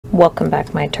Welcome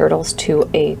back, my turtles, to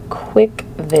a quick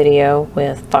video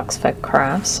with Foxfed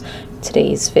Crafts.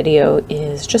 Today's video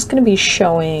is just going to be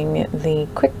showing the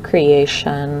quick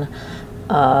creation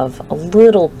of a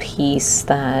little piece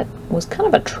that was kind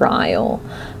of a trial.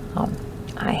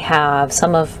 I have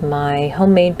some of my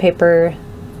homemade paper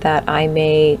that I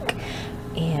make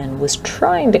and was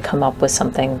trying to come up with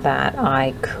something that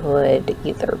I could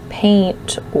either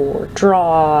paint or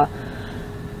draw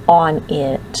on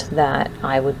it that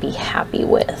I would be happy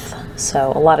with.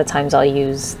 So a lot of times I'll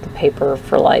use the paper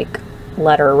for like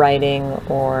letter writing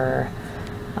or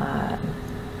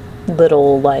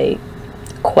little like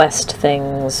quest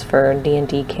things for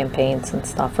D&D campaigns and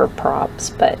stuff, or props,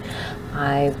 but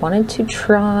I wanted to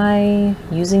try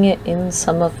using it in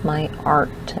some of my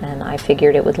art, and I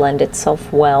figured it would lend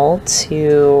itself well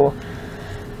to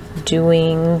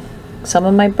doing some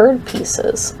of my bird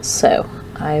pieces. So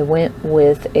I went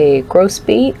with a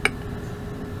Grossbeak,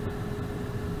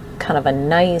 kind of a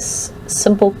nice,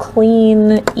 simple,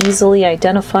 clean, easily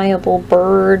identifiable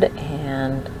bird,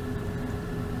 and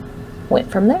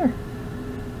went from there.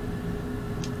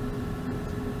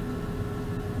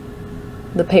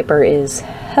 The paper is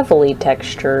heavily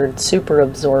textured, super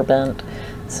absorbent,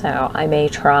 so I may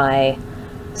try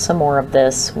some more of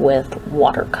this with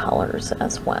watercolors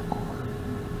as well.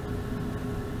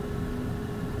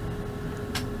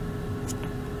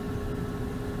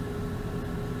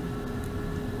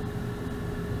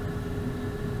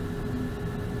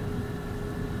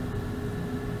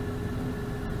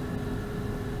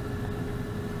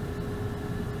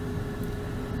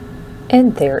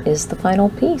 And there is the final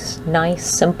piece. Nice,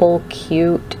 simple,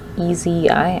 cute, easy.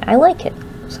 I like it.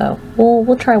 So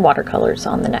we'll try watercolors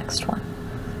on the next one.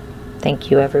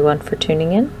 Thank you everyone for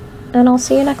tuning in, and I'll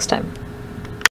see you next time.